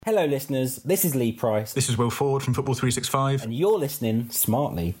Hello listeners, this is Lee Price. This is Will Ford from Football 365. And you're listening,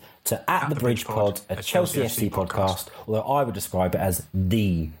 smartly, to At the Bridge Pod, a Chelsea FC podcast, although I would describe it as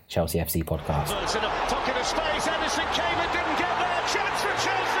the Chelsea FC podcast. It's in a pocket of space, Anderson came and didn't get there, chance for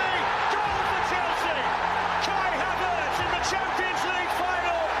Chelsea, goal for Chelsea, Kai Havertz in the Champions League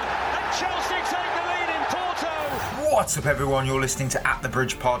final, and Chelsea take the lead in Porto. What's up everyone, you're listening to At the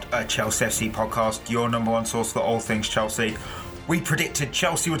Bridge Pod, a Chelsea FC podcast, your number one source for all things Chelsea. We predicted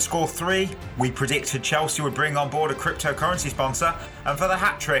Chelsea would score 3. We predicted Chelsea would bring on board a cryptocurrency sponsor. And for the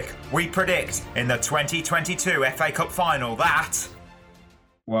hat-trick, we predict in the 2022 FA Cup final that...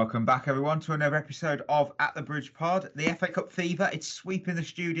 Welcome back, everyone, to another episode of At the Bridge Pod. The FA Cup fever, it's sweeping the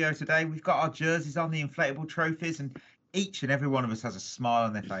studio today. We've got our jerseys on, the inflatable trophies, and each and every one of us has a smile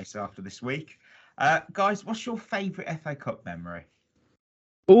on their face after this week. Guys, what's your favourite FA Cup memory?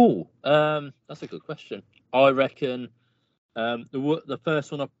 Oh, that's a good question. I reckon... The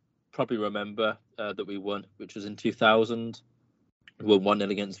first one I probably remember that we won, which was in 2000, we won 1-0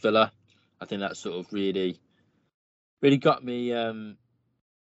 against Villa. I think that sort of really got me. The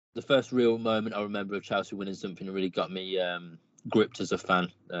first real moment I remember of Chelsea winning something really got me gripped as a fan.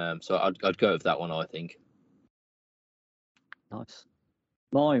 So I'd go with that one, I think. Nice.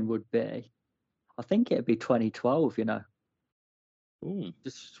 Mine would be, I think it'd be 2012. Ooh.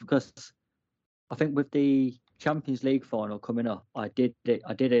 Just because I think with the Champions League final coming up, I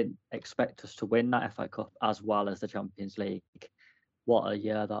didn't expect us to win that FA Cup as well as the Champions League. What a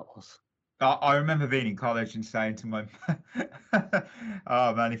year that was. I remember being in college and saying to my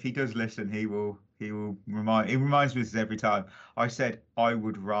oh man, if he does listen, he reminds me of this every time. I said I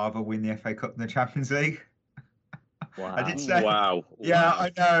would rather win the FA Cup than the Champions League. Wow. I did say, wow. Yeah, I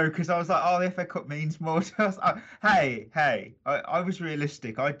know, because I was like, oh, the FA Cup means more to us. I was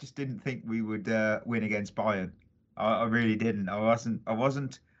realistic. I just didn't think we would win against Bayern. I really didn't. I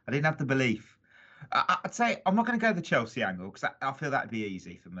didn't have the belief. I'd say I'm not going to go the Chelsea angle because I feel that'd be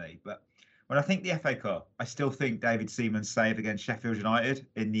easy for me. But when I think the FA Cup, I still think David Seaman's save against Sheffield United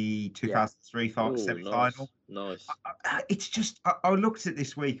in the 2003 semi-final. Nice. It's just, I looked at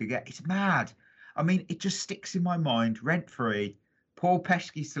this week again. It's mad. I mean, it just sticks in my mind, rent-free. Paul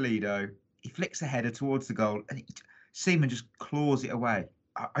Pesky Salido, he flicks a header towards the goal, and Seaman just claws it away.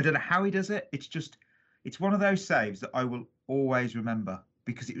 I don't know how he does it. It's one of those saves that I will always remember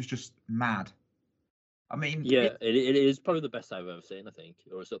because it was just mad. I mean... Yeah, it is probably the best save I've ever seen, I think,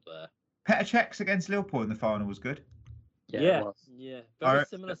 or it's up there. Petr Cech's against Liverpool in the final was good. Yeah. Very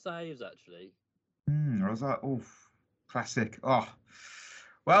similar saves, actually. I was like, oh, classic. Oh,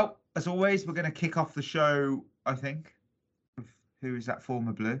 well, as always, we're going to kick off the show, I think, with who is that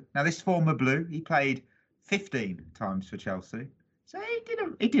former Blue. Now, this former Blue, he played 15 times for Chelsea, so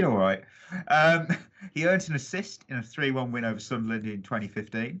he did all right. He earned an assist in a 3-1 win over Sunderland in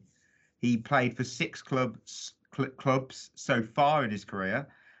 2015. He played for 6 clubs so far in his career,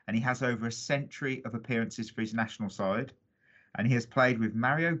 and he has over a century of appearances for his national side. And he has played with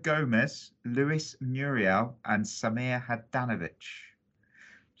Mario Gomez, Luis Muriel, and Samir Handanovic.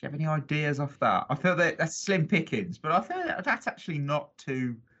 Do you have any ideas off that? I feel that that's slim pickings, but I feel that that's actually not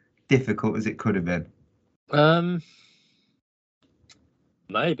too difficult as it could have been.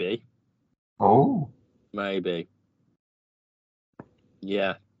 Maybe. Oh. Maybe.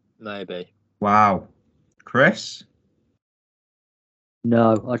 Yeah, maybe. Wow. Chris?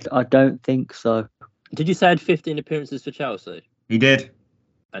 No, I don't think so. Did you say I had 15 appearances for Chelsea? He did.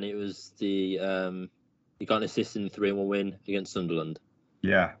 And it was he got an assist in the 3-1 win against Sunderland.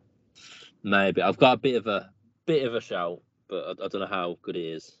 Yeah. Maybe. I've got a bit of a shout, but I don't know how good he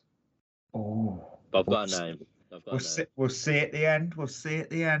is. Oh. But I've got a name. We'll see at the end.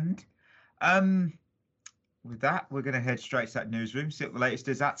 With that, we're going to head straight to that newsroom, see what the latest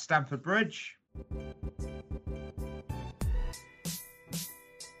is at Stamford Bridge.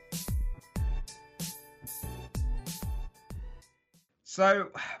 So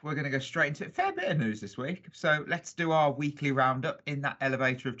we're going to go straight into it. Fair bit of news this week. So let's do our weekly roundup in that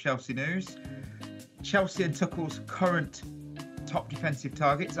elevator of Chelsea news. Chelsea and Tuchel's current top defensive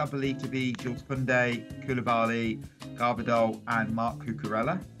targets are believed to be Jules Koundé, Koulibaly, Garbadol and Marc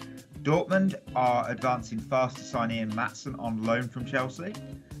Cucurella. Dortmund are advancing fast to sign Ian Maatsen on loan from Chelsea.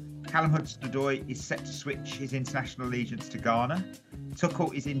 Callum Hudson-Odoi is set to switch his international allegiance to Ghana.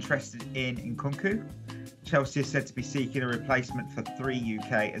 Tuchel is interested in Nkunku. Chelsea is said to be seeking a replacement for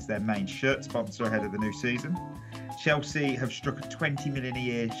 3UK as their main shirt sponsor ahead of the new season. Chelsea have struck a $20 million a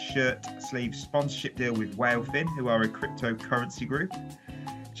year shirt sleeve sponsorship deal with Whalefin, who are a cryptocurrency group.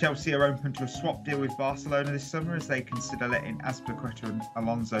 Chelsea are open to a swap deal with Barcelona this summer as they consider letting Azpilicueta and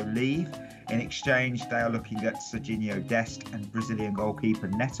Alonso leave. In exchange, they are looking at Serginho Dest and Brazilian goalkeeper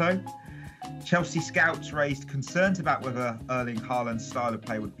Neto. Chelsea scouts raised concerns about whether Erling Haaland's style of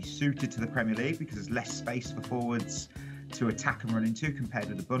play would be suited to the Premier League because there's less space for forwards to attack and run into compared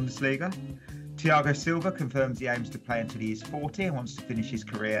to the Bundesliga. Thiago Silva confirms he aims to play until he is 40 and wants to finish his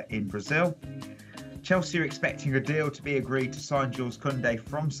career in Brazil. Chelsea are expecting a deal to be agreed to sign Jules Koundé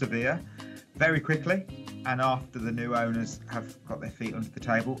from Sevilla very quickly and after the new owners have got their feet under the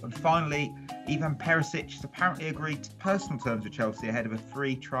table. And finally, Ivan Perisic has apparently agreed to personal terms with Chelsea ahead of a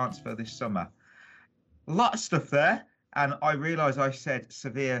free transfer this summer. A lot of stuff there, and I realise I said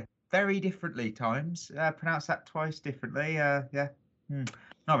Sevilla very differently times. Pronounce that twice differently.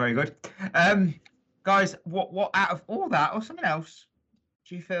 Not very good. Guys, what out of all that or something else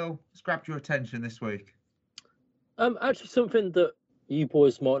do you feel has grabbed your attention this week? Actually, something that you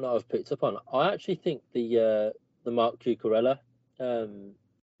boys might not have picked up on. I actually think the Marc Cucurella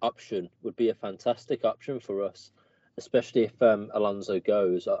option would be a fantastic option for us, especially if Alonso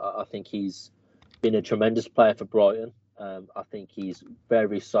goes. I think he's been a tremendous player for Brighton. I think he's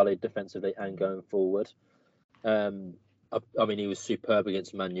very solid defensively and going forward. I mean, he was superb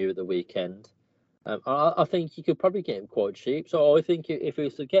against Man U at the weekend. I think you could probably get him quite cheap. So I think if he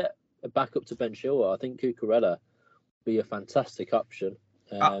was to get a backup to Ben Chilwell, I think Cucurella would be a fantastic option.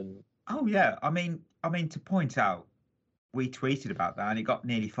 Oh yeah, I mean to point out, we tweeted about that and it got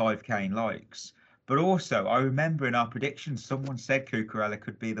nearly 5k likes. But also, I remember in our predictions, someone said Cucurella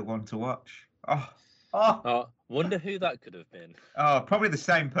could be the one to watch. Wonder who that could have been. Probably the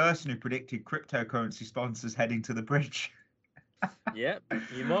same person who predicted cryptocurrency sponsors heading to the bridge. Yep,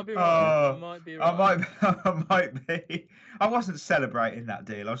 you might be right. You might be right. I might be. I wasn't celebrating that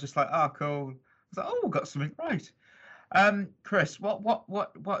deal. I was just like, cool. I was like, got something right. Chris, what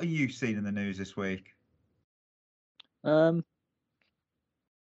are you seeing in the news this week? The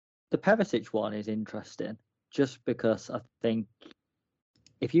Perisic one is interesting, just because I think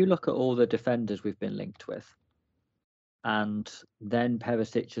if you look at all the defenders we've been linked with, and then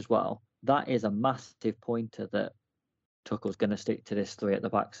Perisic as well, that is a massive pointer that Tuchel's going to stick to this 3 at the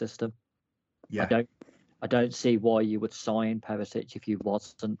back system. Yeah, I don't see why you would sign Perisic if you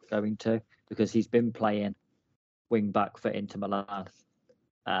wasn't going to, because he's been playing wing back for Inter Milan,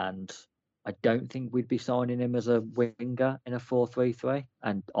 and I don't think we'd be signing him as a winger in a 4-3-3,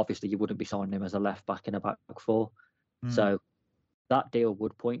 and obviously you wouldn't be signing him as a left back in a back 4. So that deal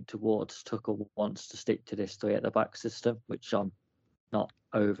would point towards Tuchel wants to stick to this 3 at the back system, which I'm not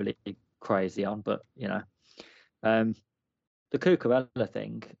overly crazy on, but the Cucurella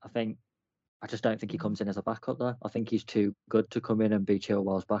thing, I just don't think he comes in as a backup though. I think he's too good to come in and be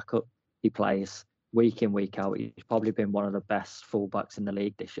Chilwell's backup. He plays week in, week out. He's probably been one of the best fullbacks in the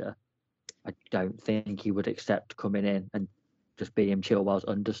league this year. I don't think he would accept coming in and just being Chilwell's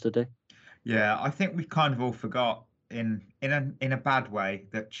understudy. Yeah, I think we kind of all forgot in a bad way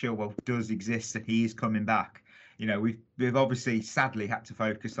that Chilwell does exist and he is coming back. We've obviously sadly had to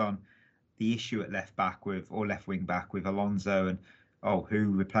focus on the issue at left wing back with Alonso and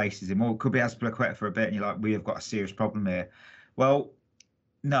who replaces him, or it could be Azpilicueta for a bit, and you're like, we have got a serious problem here. Well,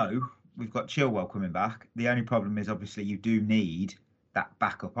 no, we've got Chilwell coming back. The only problem is obviously you do need that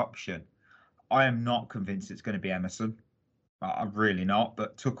backup option. I am not convinced it's going to be Emerson. I'm really not,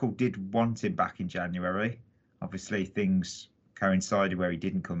 but Tuchel did want him back in January. Obviously things coincided where he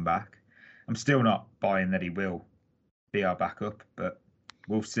didn't come back. I'm still not buying that he will be our backup, but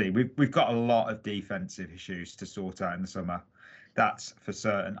we'll see. We've got a lot of defensive issues to sort out in the summer. That's for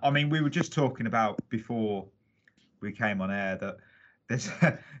certain. I mean, we were just talking about before we came on air that there's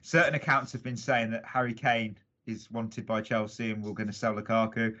certain accounts have been saying that Harry Kane is wanted by Chelsea and we're going to sell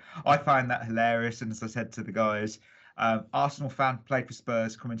Lukaku. I find that hilarious. And as I said to the guys, Arsenal fan, played for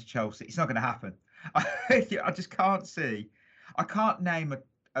Spurs, coming to Chelsea. It's not going to happen. I just can't see. I can't name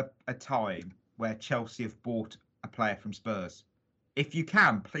a time where Chelsea have bought a player from Spurs. If you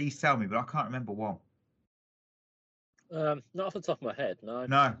can, please tell me, but I can't remember one. Not off the top of my head, no.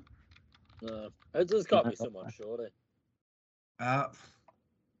 No. There's got to be someone, surely. No,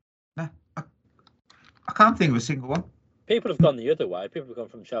 I can't think of a single one. People have gone the other way. People have gone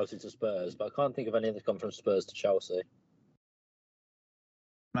from Chelsea to Spurs, but I can't think of any that's gone from Spurs to Chelsea.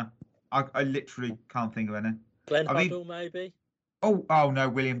 No, I literally can't think of any. Glenn Hoddle, maybe? Oh no,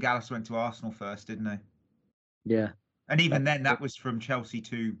 William Gallas went to Arsenal first, didn't he? Yeah. And even then, that was from Chelsea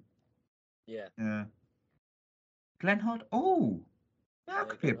to... Yeah. Glenn Hoddle? Oh, that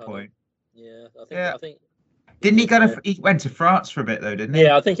could be a point. Yeah, I think... Didn't he go he went to France for a bit, though, didn't he?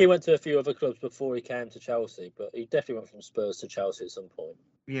 Yeah, I think he went to a few other clubs before he came to Chelsea, but he definitely went from Spurs to Chelsea at some point.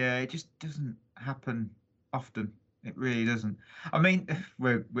 Yeah, it just doesn't happen often. It really doesn't. I mean,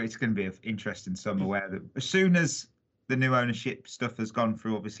 it's going to be of interest in some aware that as soon as the new ownership stuff has gone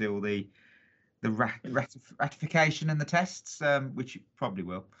through, obviously all the ratification and the tests, which it probably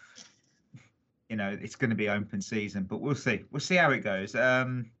will. It's going to be open season, but we'll see. We'll see how it goes.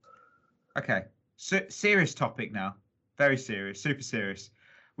 Okay, serious topic now. Very serious, super serious.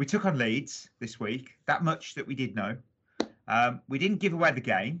 We took on Leeds this week. That much that we did know. We didn't give away the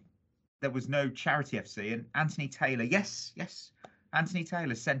game. There was no charity FC, and Anthony Taylor, yes, Anthony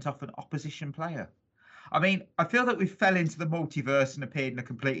Taylor sent off an opposition player. I mean, I feel that we fell into the multiverse and appeared in a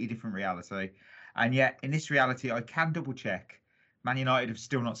completely different reality. And yet, in this reality, I can double check. Man United have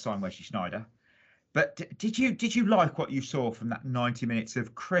still not signed Wesley Sneijder. But did you like what you saw from that 90 minutes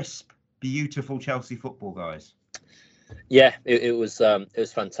of crisp, beautiful Chelsea football, guys? Yeah, it was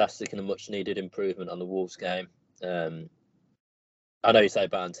fantastic and a much needed improvement on the Wolves game. I know you say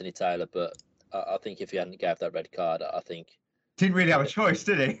about Anthony Taylor, but I think if he hadn't gave that red card, I think didn't really have a choice,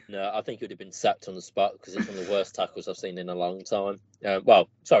 did he? No, I think he would have been sacked on the spot because it's one of the worst tackles I've seen in a long time. Well,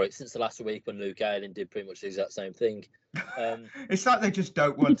 sorry, since the last week when Luke Ayling did pretty much the exact same thing. It's like they just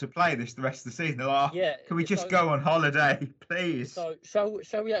don't want to play this the rest of the season. They're like, yeah, can we just go on holiday, please? So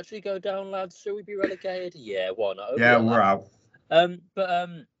shall we actually go down, lads? Shall we be relegated? Yeah, why not? Yeah, we're out.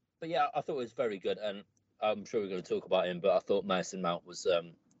 But yeah, I thought it was very good, and I'm sure we're going to talk about him. But I thought Mason Mount was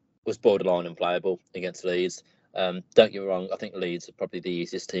borderline unplayable against Leeds. Don't get me wrong, I think Leeds are probably the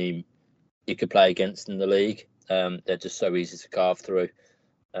easiest team you could play against in the league. They're just so easy to carve through.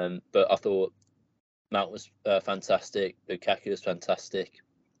 But I thought Mount was fantastic. Lukaku was fantastic.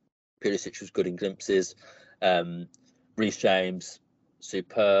 Pulisic was good in glimpses. Reece James,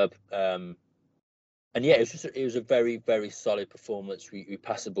 superb. And yeah, it was a very, very solid performance. We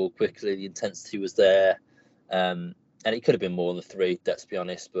passed the ball quickly. The intensity was there. And it could have been more than 3, let's be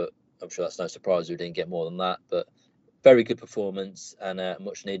honest. But I'm sure that's no surprise we didn't get more than that. But very good performance and a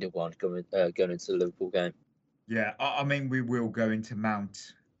much needed one going into the Liverpool game. Yeah, I mean, we will go into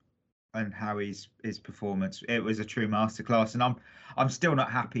Mount and how his performance. It was a true masterclass, and I'm still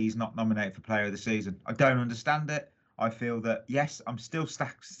not happy he's not nominated for Player of the Season. I don't understand it. I feel that yes, I'm still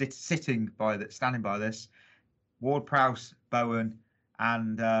standing by this. Ward-Prowse, Bowen,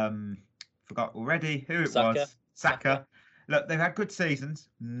 and forgot already who it was. Saka. Look, they've had good seasons.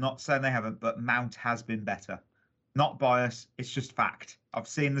 Not saying they haven't, but Mount has been better. Not bias. It's just fact. I've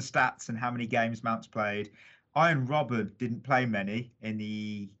seen the stats and how many games Mount's played. Ian Robben didn't play many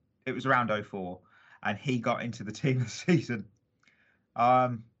it was around 04, and he got into the team of the season.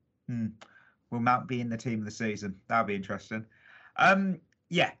 Will Mount be in the team of the season? That'll be interesting.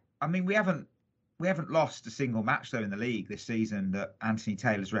 Yeah, I mean, we haven't lost a single match though in the league this season that Anthony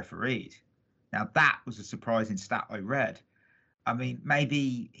Taylor's refereed. Now that was a surprising stat I read. I mean,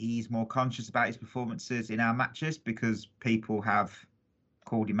 maybe he's more conscious about his performances in our matches because people have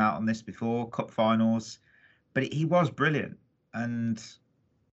called him out on this before, cup finals, but he was brilliant. And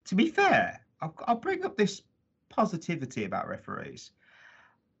to be fair, I'll bring up this positivity about referees.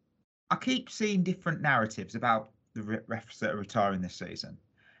 I keep seeing different narratives about the refs that are retiring this season.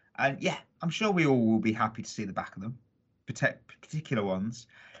 And yeah, I'm sure we all will be happy to see the back of them, particular ones.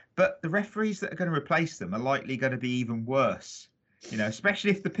 But the referees that are going to replace them are likely going to be even worse.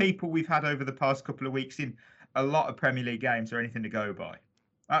 Especially if the people we've had over the past couple of weeks in a lot of Premier League games are anything to go by.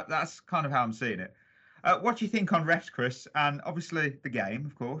 That's kind of how I'm seeing it. What do you think on refs, Chris? And obviously the game,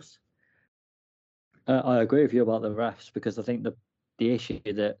 of course. I agree with you about the refs because I think the issue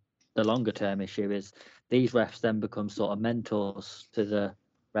that the longer term issue is these refs then become sort of mentors to the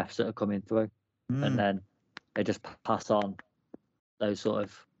refs that are coming through, and then they just pass on those sort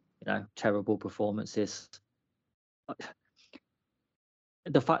of terrible performances.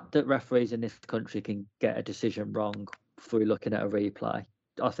 The fact that referees in this country can get a decision wrong through looking at a replay,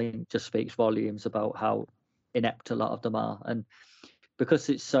 I think just speaks volumes about how inept a lot of them are. And because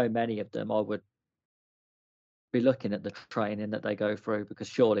it's so many of them, I would be looking at the training that they go through, because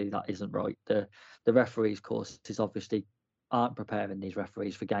surely that isn't right. The referees courses obviously aren't preparing these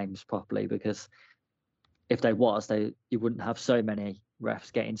referees for games properly, because if they was, you wouldn't have so many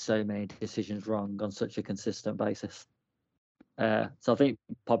refs getting so many decisions wrong on such a consistent basis. So I think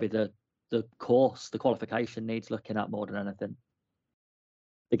probably the qualification needs looking at more than anything.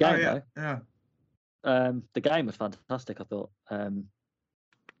 The game, the game was fantastic. I thought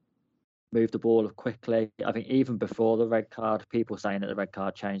moved the ball quickly. I think even before the red card, people saying that the red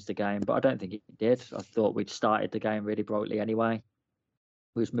card changed the game, but I don't think it did. I thought we'd started the game really brightly anyway.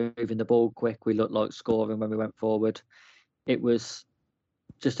 We was moving the ball quick. We looked like scoring when we went forward. It was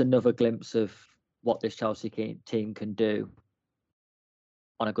just another glimpse of what this Chelsea team can do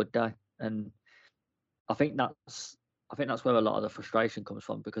on a good day. And I think that's where a lot of the frustration comes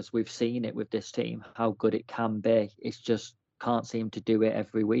from, because we've seen it with this team, how good it can be. It's just can't seem to do it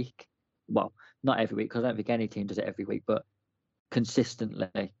every week. Well, not every week, because I don't think any team does it every week, but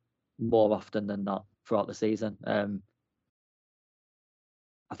consistently more often than not throughout the season.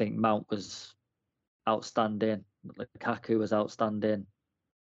 I think Mount was outstanding. Lukaku was outstanding.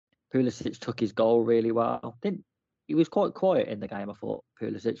 Pulisic took his goal really well. He was quite quiet in the game, I thought,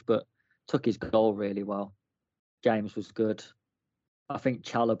 Pulisic, but took his goal really well. James was good. I think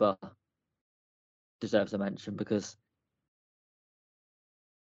Chalobah deserves a mention, because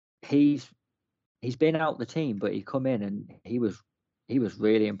he's been out the team, but he come in and he was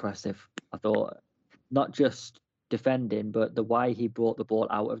really impressive. I thought, not just defending, but the way he brought the ball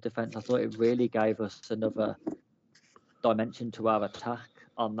out of defence. I thought it really gave us another dimension to our attack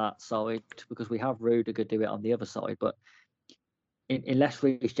on that side, because we have Rudiger do it on the other side, but unless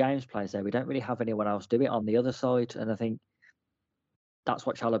Reece James plays there, we don't really have anyone else do it on the other side. And I think that's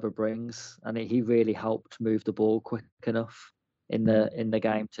what Chalobah brings, and he really helped move the ball quick enough in the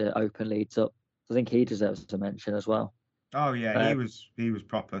game to open leads up. I think he deserves a mention as well. Oh yeah, he was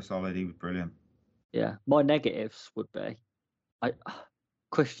proper solid. He was brilliant. Yeah, my negatives would be,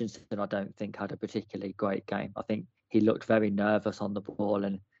 Christensen, I don't think had a particularly great game. I think he looked very nervous on the ball,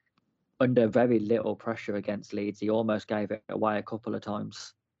 and under very little pressure against Leeds, he almost gave it away a couple of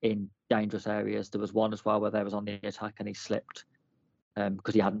times in dangerous areas. There was one as well where they was on the attack and he slipped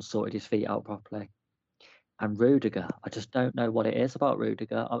because he hadn't sorted his feet out properly. And Rudiger, I just don't know what it is about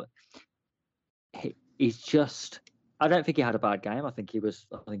Rudiger. He's just, I don't think he had a bad game. I think he was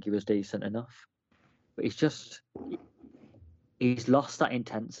decent enough. But he's lost that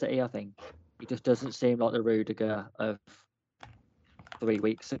intensity, I think. He just doesn't seem like the Rudiger of 3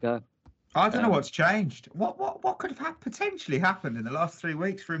 weeks ago. I don't know what's changed. What could have potentially happened in the last 3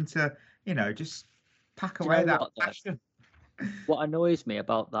 weeks for him to, just pack away that passion? What annoys me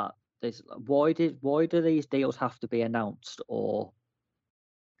about that is, why do these deals have to be announced, or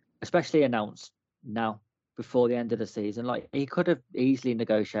especially announced now before the end of the season? Like, he could have easily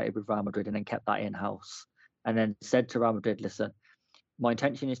negotiated with Real Madrid and then kept that in-house, and then said to Real Madrid, listen, my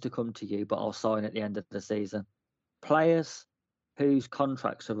intention is to come to you, but I'll sign at the end of the season. Players whose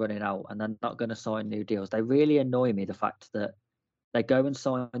contracts are running out and they're not going to sign new deals, they really annoy me, the fact that they go and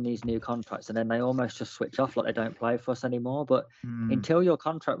sign these new contracts and then they almost just switch off, like they don't play for us anymore. But until your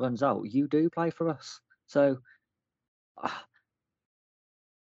contract runs out, you do play for us. So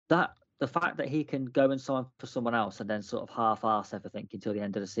that the fact that he can go and sign for someone else and then sort of half-arse everything until the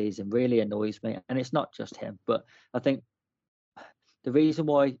end of the season really annoys me. And it's not just him, but I think the reason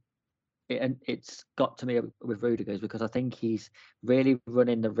why it's got to me with Rudiger is because I think he's really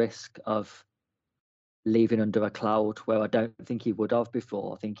running the risk of leaving under a cloud, where I don't think he would have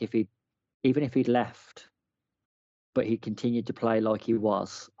before. I think even if he'd left, but he continued to play like he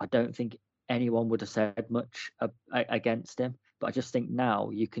was, I don't think anyone would have said much against him. But I just think now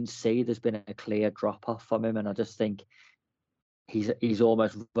you can see there's been a clear drop off from him, and I just think he's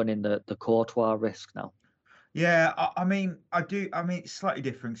almost running the Courtois risk now. Yeah, I mean, it's slightly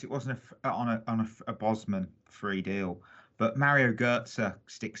different because it wasn't on a Bosman free deal, but Mario Götze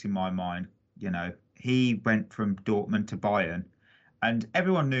sticks in my mind. He went from Dortmund to Bayern, and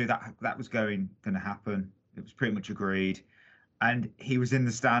everyone knew that was going to happen. It was pretty much agreed, and he was in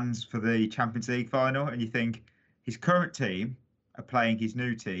the stands for the Champions League final. And you think his current team are playing his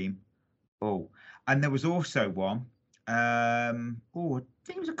new team. Oh, and there was also one. I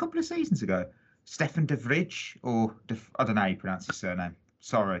think it was a couple of seasons ago. Stefan de Vrij, or I don't know how you pronounce his surname.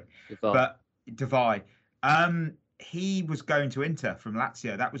 Sorry, but De Vrij. He was going to Inter from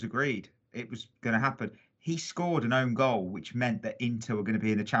Lazio. That was agreed. It was going to happen. He scored an own goal, which meant that Inter were going to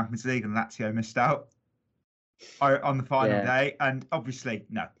be in the Champions League, and Lazio missed out on the final day. And obviously,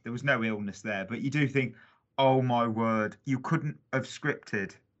 no, there was no illness there. But you do think, oh my word, you couldn't have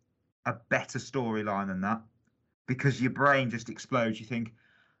scripted a better storyline than that, because your brain just explodes. You think,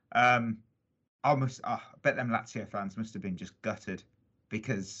 I bet them Lazio fans must have been just gutted,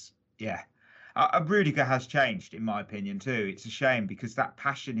 because Rudiger has changed, in my opinion, too. It's a shame, because that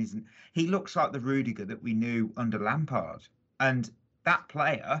passion isn't. He looks like the Rudiger that we knew under Lampard, and that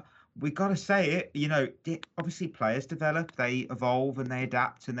player, we got to say it. Obviously, players develop, they evolve, and they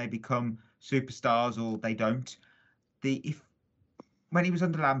adapt, and they become superstars, or they don't. When he was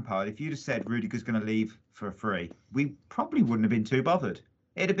under Lampard, if you'd have said Rudiger's going to leave for a free, we probably wouldn't have been too bothered.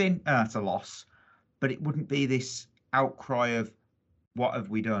 It'd have been, it's a loss. But it wouldn't be this outcry of, what have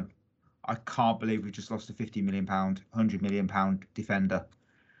we done? I can't believe we just lost a £50 million, £100 million defender.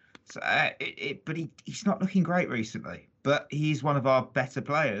 So, but he's not looking great recently. but he's one of our better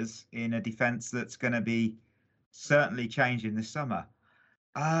players in a defence that's going to be certainly changing this summer.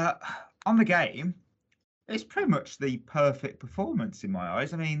 On the game, it's pretty much the perfect performance in my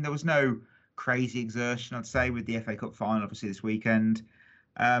eyes. I mean, there was no crazy exertion, I'd say, with the FA Cup final, obviously, this weekend.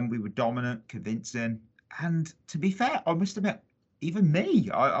 We were dominant, convincing. And to be fair, I must admit, even me,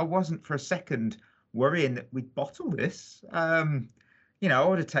 I wasn't for a second worrying that we'd bottle this. I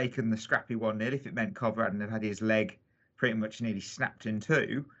would have taken the scrappy 1-0 if it meant Cover hadn't have had his leg pretty much nearly snapped in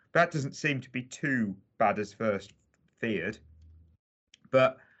two. But that doesn't seem to be too bad as first feared.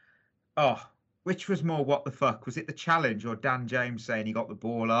 But, which was more what the fuck? Was it the challenge or Dan James saying he got the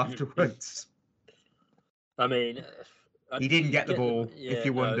ball afterwards? I mean, he didn't get the ball, if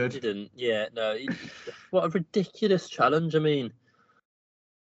you wondered. He didn't. Yeah, no. What a ridiculous challenge. I mean,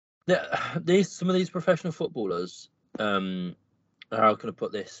 some of these professional footballers, how can I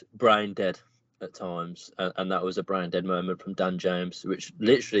put this? Brain dead at times, and that was a brain dead moment from Dan James, which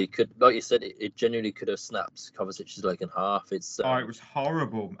literally could, like you said, it genuinely could have snapped Kovacic's leg in half. It was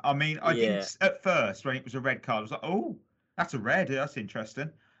horrible. I mean, I didn't at first when it was a red card. I was like, oh, that's a red. That's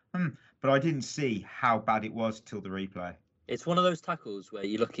interesting. But I didn't see how bad it was till the replay. It's one of those tackles where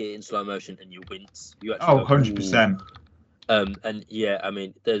you look at it in slow motion and you wince. You actually 100%. And yeah, I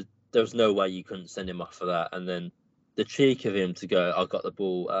mean, there was no way you couldn't send him off for that. And then the cheek of him to go, I got the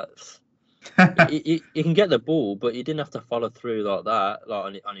ball. He can get the ball, but he didn't have to follow through like that,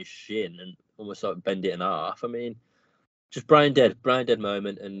 like on his shin and almost like bend it in half. I mean, just brain dead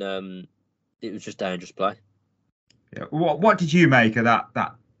moment, and it was just dangerous play. Yeah. What did you make of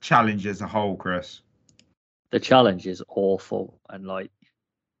that challenge as a whole, Chris? The challenge is awful, and like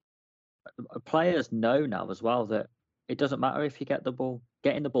players know now as well that it doesn't matter if you get the ball.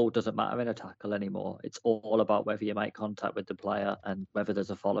 Getting the ball doesn't matter in a tackle anymore. It's all about whether you make contact with the player and whether there's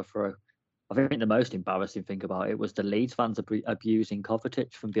a follow through. I think the most embarrassing thing about it was the Leeds fans abusing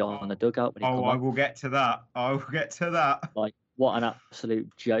Kovacic from beyond the dugout. When I will get to that. Like, what an absolute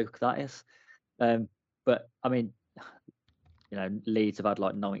joke that is. But I mean, Leeds have had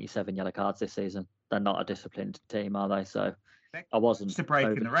like 97 yellow cards this season. They're not a disciplined team, are they? So I wasn't. Just a break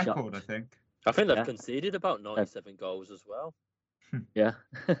in the record, shocked. I think they've conceded about 97 goals as well. Yeah.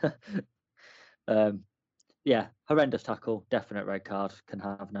 Yeah, horrendous tackle, definite red card, can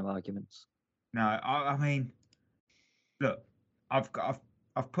have no arguments. No, I mean, look, I've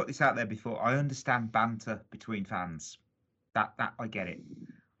put this out there before. I understand banter between fans. That I get it.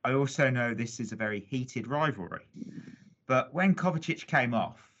 I also know this is a very heated rivalry. But when Kovacic came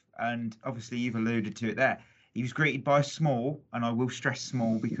off, and obviously you've alluded to it there, he was greeted by a small, and I will stress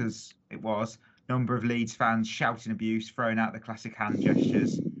small because it was, number of Leeds fans shouting abuse, throwing out the classic hand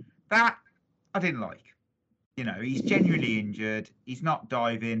gestures. That I didn't like. He's genuinely injured. He's not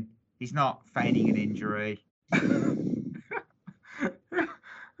diving. He's not feigning an injury.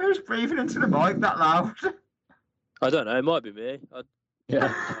 Who's breathing into the mic that loud? I don't know. It might be me.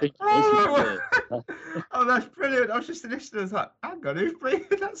 Yeah. Oh, that's brilliant. I was just listening. I was like, hang on, who's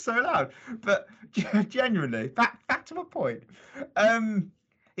breathing? That's so loud. But genuinely, back to my point.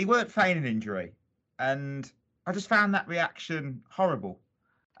 He weren't feigning injury. And I just found that reaction horrible.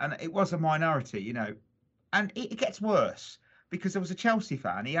 And it was a minority, And it gets worse because there was a Chelsea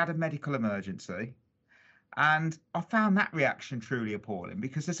fan. He had a medical emergency. And I found that reaction truly appalling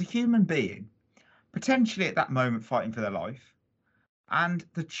because there's a human being potentially at that moment fighting for their life. And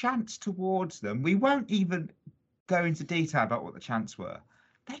the chants towards them, we won't even go into detail about what the chants were.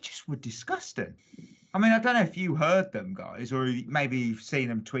 They just were disgusting. I mean, I don't know if you heard them, guys, or maybe you've seen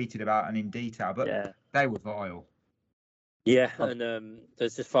them tweeted about and in detail, but they were vile. Yeah, and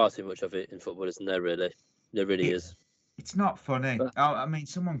there's just far too much of it in football, isn't there, really? There really is. It's not funny. I mean,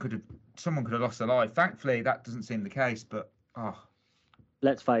 someone could have lost their life. Thankfully, that doesn't seem the case. But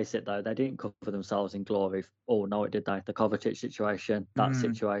let's face it, though, they didn't cover themselves in glory. Oh no, it did they? The Kovacic situation, that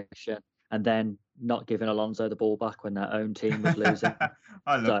situation, and then not giving Alonso the ball back when their own team was losing.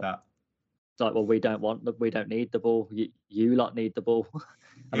 I love that. It's like, well, we don't need the ball. You lot need the ball.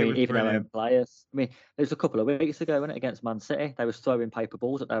 I mean, even their own players. I mean, it was a couple of weeks ago, wasn't it, against Man City? They were throwing paper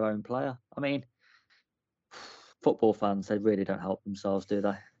balls at their own player. I mean, football fans, they really don't help themselves, do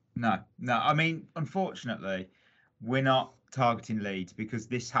they? No. I mean, unfortunately, we're not targeting Leeds because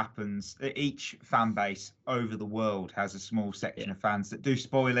this happens. Each fan base over the world has a small section of fans that do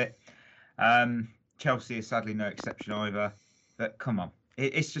spoil it. Chelsea is sadly no exception either. But come on,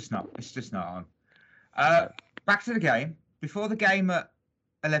 it's just not on. Back to the game. Before the game at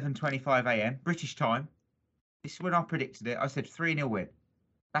 11:25 a.m. British time. This is when I predicted it. I said 3-0 win.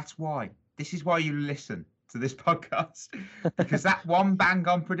 That's why. This is why you listen to this podcast because that one bang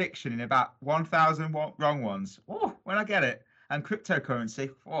on prediction in about 1,000 wrong ones. Oh, when I get it. And cryptocurrency.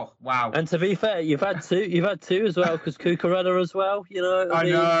 Oh, wow. And to be fair, you've had two as well, because Cucurella as well. You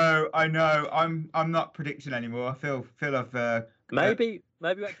know, I know. I'm not predicting anymore. I feel I've maybe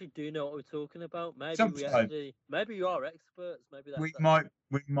we actually do know what we're talking about. Maybe you are experts. Maybe we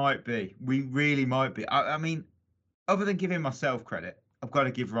might be. We really might be. I mean, other than giving myself credit, I've got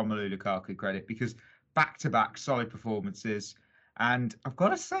to give Romelu Lukaku credit because back-to-back solid performances, and I've got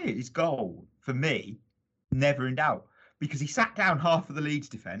to say his goal for me never in doubt. Because he sat down half of the Leeds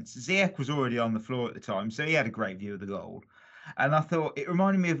defence. Ziyech was already on the floor at the time, so he had a great view of the goal. And I thought it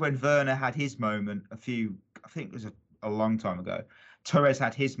reminded me of when Werner had his moment I think it was a long time ago. Torres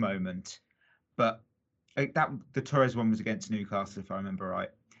had his moment, but the Torres one was against Newcastle, if I remember right.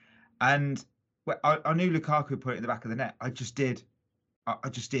 And I knew Lukaku put it in the back of the net. I just did.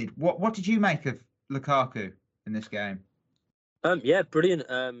 What did you make of Lukaku in this game? Yeah, brilliant.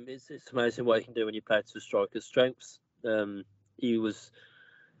 It's amazing what he can do when you play to a striker's strengths. He was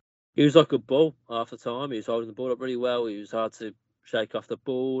like a bull half the time. He was holding the ball up really well. He was hard to shake off the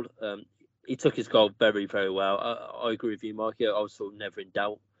ball. He took his goal very, very well. I agree with you, Mikey. I was sort of never in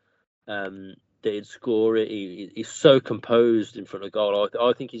doubt that he'd score it. He's so composed in front of goal.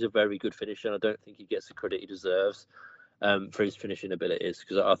 I think he's a very good finisher, and I don't think he gets the credit he deserves for his finishing abilities,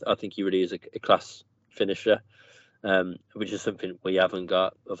 because I think he really is a class finisher, which is something we haven't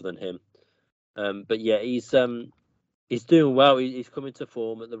got other than him. But yeah, he's doing well. He's coming to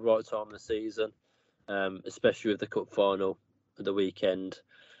form at the right time of the season, especially with the cup final at the weekend.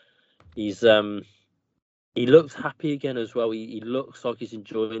 He looks happy again as well. He looks like he's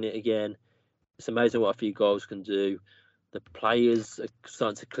enjoying it again. It's amazing what a few goals can do. The players are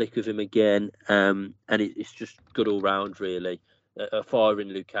starting to click with him again, and it's just good all round, really. A firing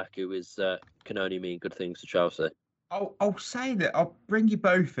Lukaku can only mean good things to Chelsea. I'll say that I'll bring you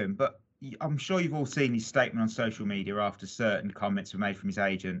both in, but I'm sure you've all seen his statement on social media after certain comments were made from his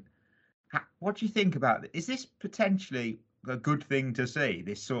agent. What do you think about it? Is this potentially a good thing to see,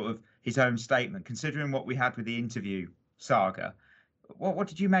 this sort of his own statement, considering what we had with the interview saga? What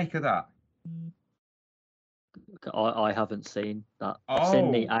did you make of that? I haven't seen that. Oh.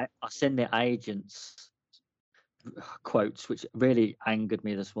 I've seen the agent's quotes, which really angered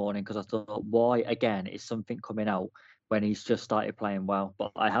me this morning, because I thought, why again is something coming out when he's just started playing well?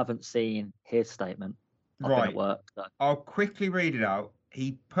 But I haven't seen his statement. I've been at work. So. I'll quickly read it out.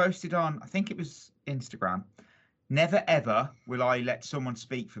 He posted on, I think it was Instagram. Never ever will I let someone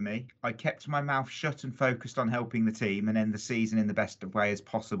speak for me. I kept my mouth shut and focused on helping the team and end the season in the best way as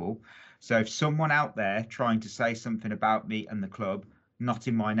possible. So if someone out there trying to say something about me and the club, not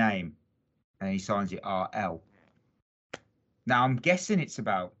in my name. And he signs it RL. Now I'm guessing it's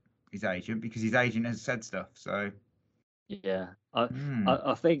about his agent, because his agent has said stuff. So yeah,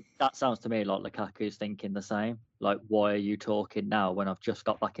 I think that sounds to me like Lukaku's thinking the same. Like, why are you talking now when I've just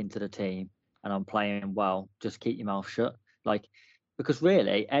got back into the team and I'm playing well? Just keep your mouth shut. Like, because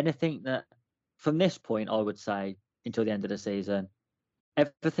really anything that from this point, I would say until the end of the season,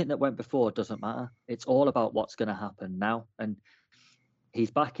 everything that went before doesn't matter. It's all about what's going to happen now. And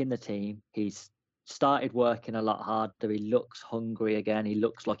he's back in the team. He's started working a lot harder. He looks hungry again. He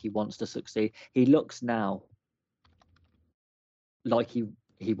looks like he wants to succeed. He looks now like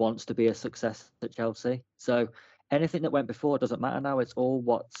he wants to be a success at Chelsea. So anything that went before doesn't matter now. It's all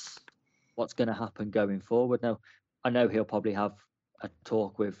what's going to happen going forward. Now, I know he'll probably have a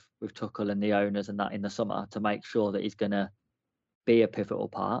talk with Tuchel and the owners and that in the summer to make sure that he's going to be a pivotal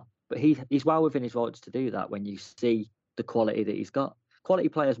part. But he's well within his rights to do that when you see the quality that he's got. Quality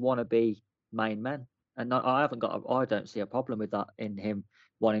players want to be main men, and I don't see a problem with that in him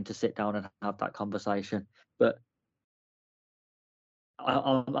wanting to sit down and have that conversation. But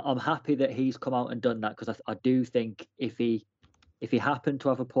I'm happy that he's come out and done that, because I do think if he happened to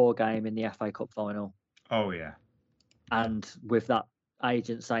have a poor game in the FA Cup final, oh yeah, and with that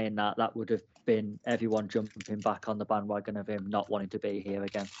agent saying that would have been everyone jumping back on the bandwagon of him not wanting to be here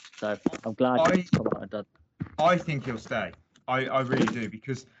again. So I'm glad he's come out and done. I think he'll stay. I really do,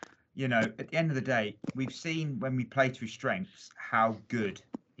 because at the end of the day, we've seen when we play to his strengths how good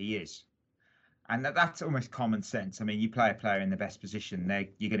he is. And that's almost common sense. I mean, you play a player in the best position,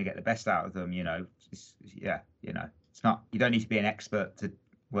 you're going to get the best out of them. It's not. You don't need to be an expert to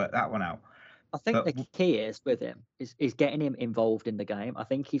work that one out. I think the key is with him is getting him involved in the game. I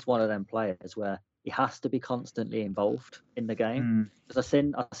think he's one of them players where he has to be constantly involved in the game. Because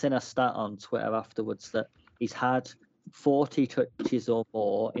I seen a stat on Twitter afterwards that he's had 40 touches or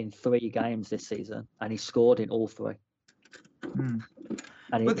more in 3 games this season, and he scored in all 3. And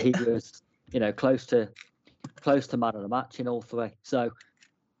he was, close to close to man of the match in all three. So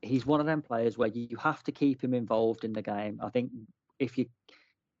he's one of them players where you have to keep him involved in the game. I think if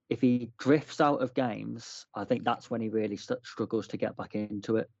he drifts out of games, I think that's when he really struggles to get back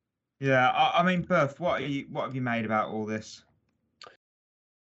into it. Yeah, I mean, Berth, what have you made about all this?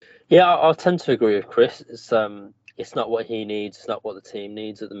 Yeah, I tend to agree with Chris. It's not what he needs. It's not what the team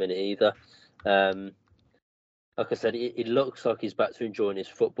needs at the minute either. Like I said, it looks like he's back to enjoying his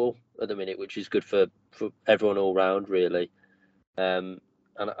football at the minute, which is good for everyone all round, really. And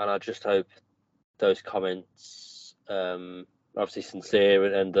I just hope those comments obviously sincere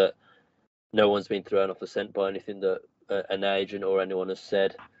and that no one's been thrown off the scent by anything that an agent or anyone has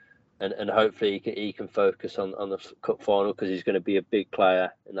said. And hopefully he can focus on the cup final because he's going to be a big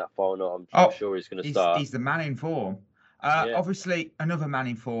player in that final. I'm sure he's going to start. He's the man in form. Yeah. Obviously, another man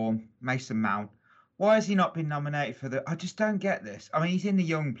in form, Mason Mount. Why has he not been nominated for I just don't get this. I mean, he's in the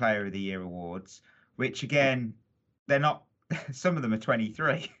Young Player of the Year awards, which again, they're not. Some of them are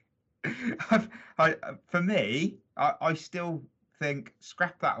 23. For me, I still think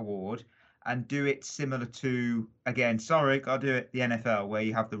scrap that award and do it similar to, again, sorry, I'll do it, the NFL, where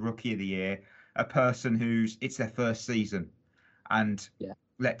you have the Rookie of the Year, a person it's their first season. And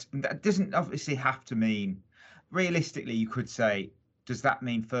that doesn't obviously have to mean, realistically, you could say, does that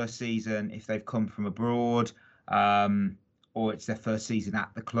mean first season if they've come from abroad, or it's their first season at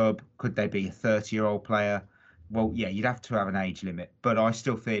the club? Could they be a 30-year-old player? Well, yeah, you'd have to have an age limit, but I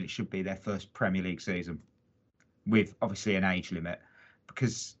still feel it should be their first Premier League season with obviously an age limit,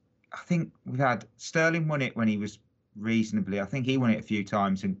 because I think we've had Sterling won it when he was reasonably. I think he won it a few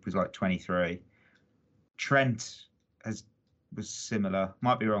times and was like 23. Trent was similar.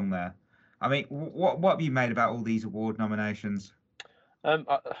 Might be wrong there. I mean, what have you made about all these award nominations? What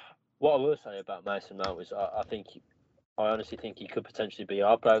I will say about Mason Mount is I honestly think he could potentially be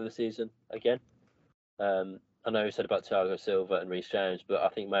our player of the season again. I know you said about Thiago Silva and Reece James, but I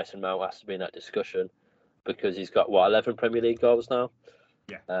think Mason Mount has to be in that discussion because he's got 11 Premier League goals now.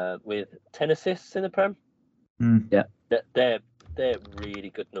 Yeah. With 10 assists in the Prem. Yeah. They're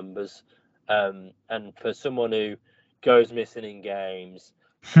really good numbers. And for someone who goes missing in games,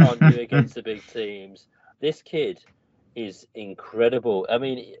 can't do against the big teams, this kid is incredible. I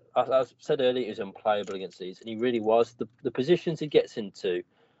mean, I said earlier he was unplayable against these, and he really was. The positions he gets into,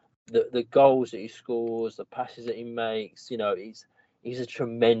 the goals that he scores, the passes that he makes, he's a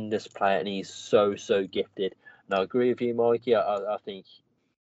tremendous player, and he's so gifted. And I agree with you, Mikey. I think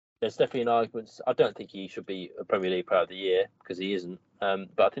there's definitely an argument. I don't think he should be a Premier League Player of the Year because he isn't. But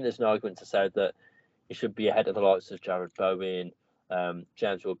I think there's an argument to say that he should be ahead of the likes of Jared Bowen,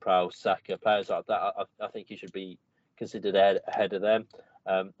 James Ward-Prowse, Saka, players like that. I think he should be considered ahead of them.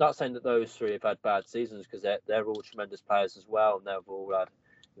 Not saying that those three have had bad seasons because they're all tremendous players as well, and they've all had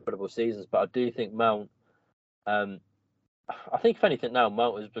incredible seasons. But I do think Mount. I think if anything now,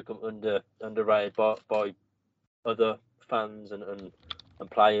 Mount has become underrated by other fans and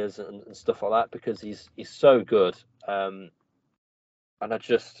players and stuff like that because he's so good. And it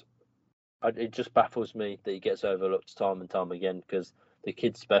just baffles me that he gets overlooked time and time again because the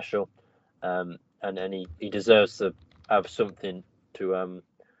kid's special, and he deserves to have something to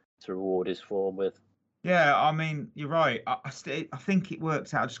reward his form with. Yeah, I mean, you're right. I think it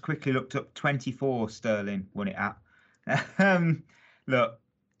works out. I just quickly looked up 24 Sterling won it at. Look,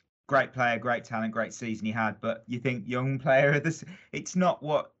 great player, great talent, great season he had. But you think young player of this? It's not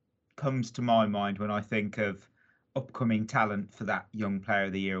what comes to my mind when I think of upcoming talent for that Young Player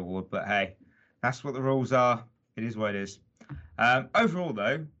of the Year award. But hey, that's what the rules are. It is what it is. Overall,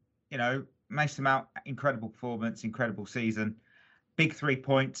 though, Mason Mount, incredible performance, incredible season. Big 3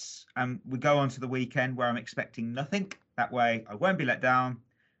 points. We go on to the weekend where I'm expecting nothing. That way, I won't be let down.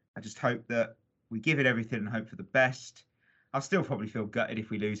 I just hope that we give it everything and hope for the best. I'll still probably feel gutted if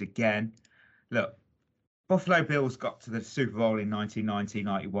we lose again. Look, Buffalo Bills got to the Super Bowl in 1990,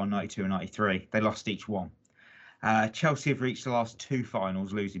 91, 92 and 93. They lost each one. Chelsea have reached the last two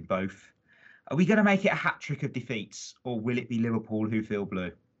finals, losing both. Are we going to make it a hat-trick of defeats, or will it be Liverpool who feel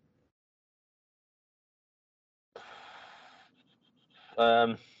blue?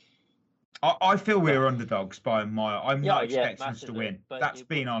 I feel we're underdogs by a mile. I'm not expecting us to win. That's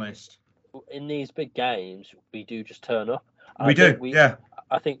being honest. In these big games, we do just turn up. We do.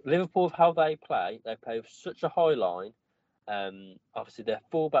 I think Liverpool, how they play with such a high line. Obviously, their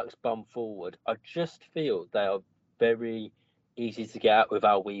fullbacks bomb forward. I just feel they are very easy to get out with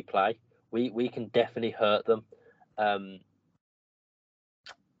how we play. We can definitely hurt them.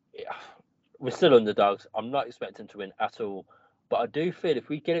 We're still underdogs. I'm not expecting to win at all. But I do feel if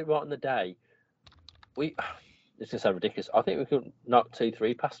we get it right on the day, it's going to sound ridiculous. I think we could knock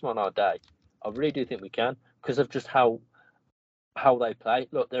 2-3 past them on our day. I really do think we can. because of just how they play.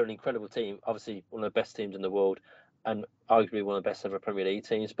 Look, they're an incredible team. Obviously, one of the best teams in the world, and arguably one of the best ever Premier League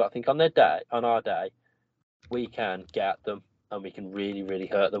teams. But I think on our day, we can get at them and we can really, really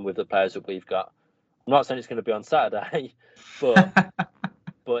hurt them with the players that we've got. I'm not saying it's going to be on Saturday,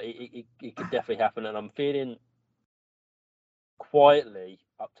 but it could definitely happen. And I'm feeling quietly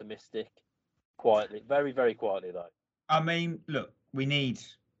optimistic. Quietly, very, very quietly though. I mean, look, we need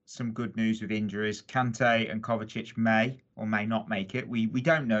some good news with injuries. Kante and Kovacic may or may not make it. We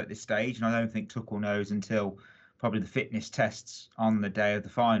don't know at this stage, and I don't think Tuchel knows until probably the fitness tests on the day of the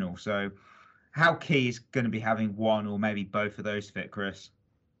final. So how key is going to be having one or maybe both of those fit, Chris?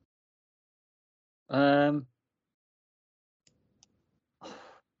 I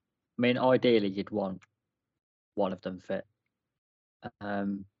mean, ideally, you'd want one of them fit.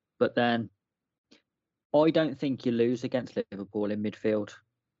 But then I don't think you lose against Liverpool in midfield.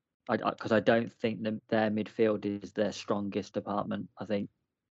 Because I don't think their midfield is their strongest department. I think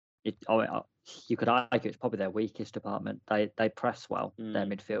you could argue it's probably their weakest department. They press well, their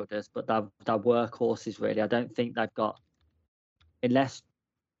midfielders, but they're workhorses really. I don't think they've got, unless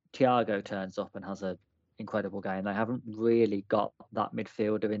Thiago turns up and has an incredible game, they haven't really got that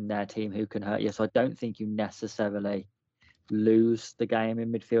midfielder in their team who can hurt you. So I don't think you necessarily lose the game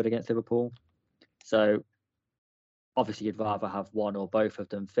in midfield against Liverpool. So obviously you'd rather have one or both of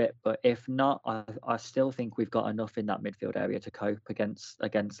them fit, but if not, I still think we've got enough in that midfield area to cope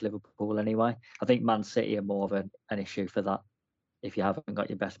against Liverpool anyway. I think Man City are more of an issue for that if you haven't got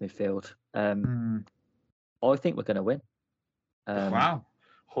your best midfield. I think we're going to win. Wow.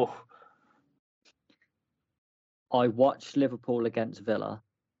 I watched Liverpool against Villa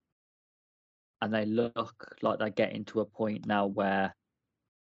and they look like they're getting to a point now where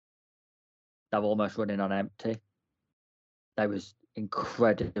they're almost running on empty. They was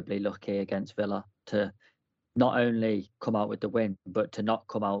incredibly lucky against Villa to not only come out with the win, but to not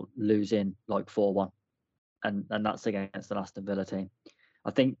come out losing like 4-1. And that's against the Aston Villa team.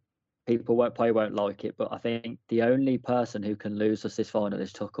 I think people probably won't like it, but I think the only person who can lose us this final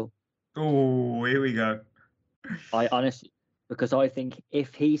is Tuchel. Oh, here we go. I honestly, because I think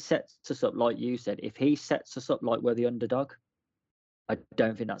if he sets us up like you said, if he sets us up like we're the underdog, I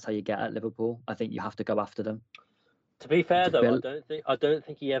don't think that's how you get at Liverpool. I think you have to go after them. To be fair, though, I don't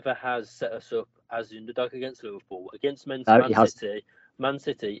think he ever has set us up as the underdog against Liverpool. Against Man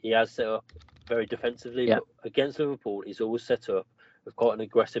City, he has set up very defensively. Yeah. But against Liverpool, he's always set up with quite an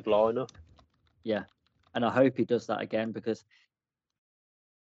aggressive lineup. Yeah, and I hope he does that again, because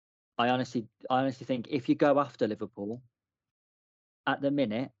I honestly think if you go after Liverpool, at the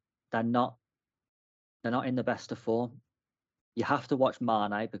minute they're not in the best of form. You have to watch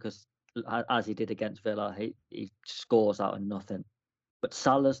Mane, because as he did against Villa, he scores out of nothing. But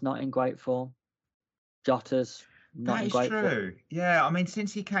Salah's not in great form. Jota's not in great form. That is true. Yeah, I mean,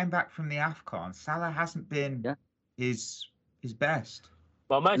 since he came back from the AFCON, Salah hasn't been his best.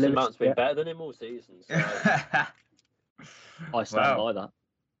 Well, Mason Mount's been better than him all season. So. I stand by that.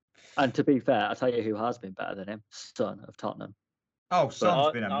 And to be fair, I'll tell you who has been better than him: Son of Tottenham. Oh,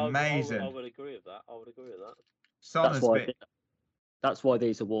 Son's been amazing. I would agree with that. Son That's why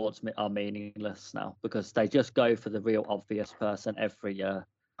these awards are meaningless now, because they just go for the real obvious person every year.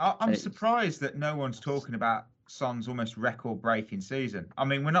 I'm surprised that no one's talking about Son's almost record-breaking season. I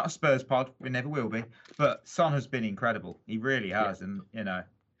mean, we're not a Spurs pod, we never will be, but Son has been incredible. He really has, and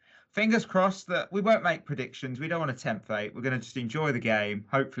fingers crossed that we won't make predictions. We don't want to tempt fate. We're going to just enjoy the game.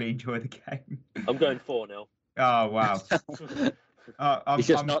 Hopefully, enjoy the game. I'm going 4-0. Oh wow! He's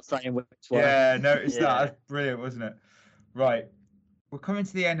just not saying which one. Yeah, noticed that. That's brilliant, wasn't it? Right. We're coming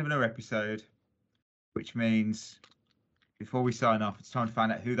to the end of another episode, which means before we sign off, it's time to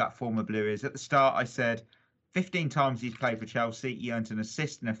find out who that former Blue is. At the start, I said 15 times he's played for Chelsea. He earned an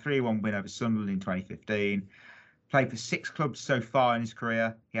assist in a 3-1 win over Sunderland in 2015. Played for 6 clubs so far in his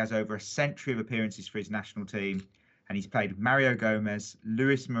career. He has over a century of appearances for his national team. And he's played with Mario Gomez,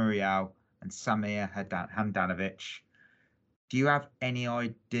 Luis Muriel, and Samir Handanovic. Do you have any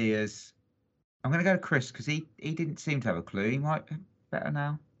ideas? I'm going to go to Chris, because he didn't seem to have a clue. He might be better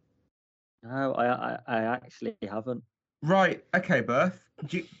now. No, I actually haven't. Right. Okay, Berth.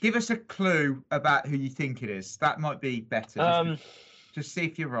 Give us a clue about who you think it is. That might be better. Just see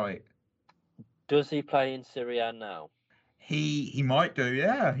if you're right. Does he play in Serie A now? He might do.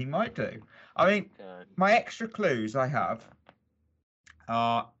 Yeah, he might do. I mean, my extra clues I have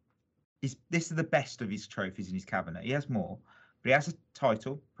are this is the best of his trophies in his cabinet. He has more, but he has a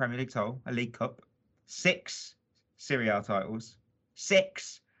title, Premier League title, a League Cup, 6 Serie A titles,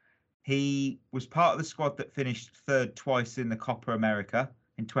 6. He was part of the squad that finished 3rd twice in the Copa America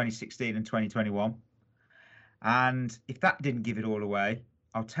in 2016 and 2021. And if that didn't give it all away,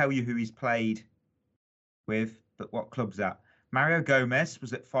 I'll tell you who he's played with, but what club's that? Mario Gomez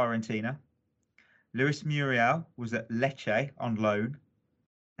was at Fiorentina. Luis Muriel was at Lecce on loan.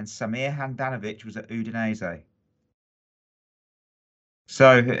 And Samir Handanovic was at Udinese.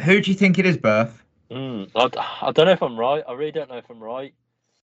 So who do you think it is, Berth? I don't know if I'm right. I really don't know if I'm right.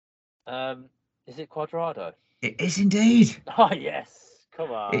 Is it Quadrado? It is indeed. Oh, yes.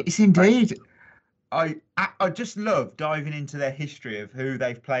 Come on. It is indeed. I just love diving into their history of who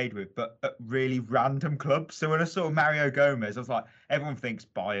they've played with, but at really random clubs. So when I saw Mario Gomez, I was like, everyone thinks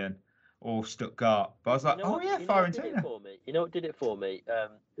Bayern or Stuttgart. But I was like, Fiorentina. You know what did it for me? It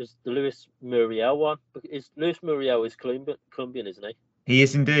was the Luis Muriel one. Luis Muriel is Colombian, isn't he? He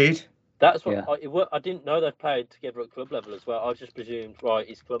is indeed. That's what I didn't know they played together at club level as well. I just presumed, right,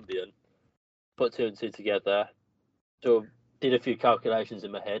 he's Colombian. Put 2 and 2 together. So did a few calculations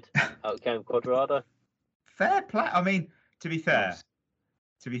in my head. Out came Quadrado. Fair play. I mean, to be fair,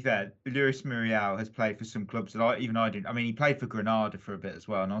 Luis Muriel has played for some clubs that I didn't. I mean, he played for Granada for a bit as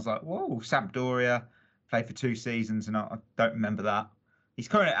well, and I was like, whoa, Sampdoria, played for 2 seasons, and I don't remember that. He's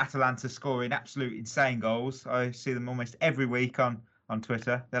currently at Atalanta scoring absolute insane goals. I see them almost every week on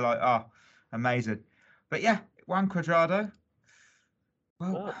Twitter. They're like, oh, amazing. But yeah, Juan Cuadrado.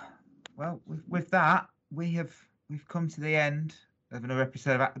 Well, with that, we've come to the end of another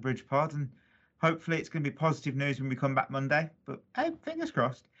episode of At the Bridge Pod, and hopefully it's going to be positive news when we come back Monday. But hey, fingers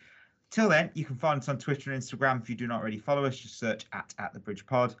crossed. Till then, you can find us on Twitter and Instagram. If you do not already follow us, just search at the Bridge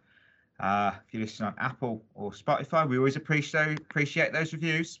Pod. If you listen on Apple or Spotify, we always appreciate those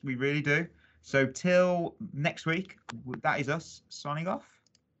reviews. We really do. So till next week, that is us signing off.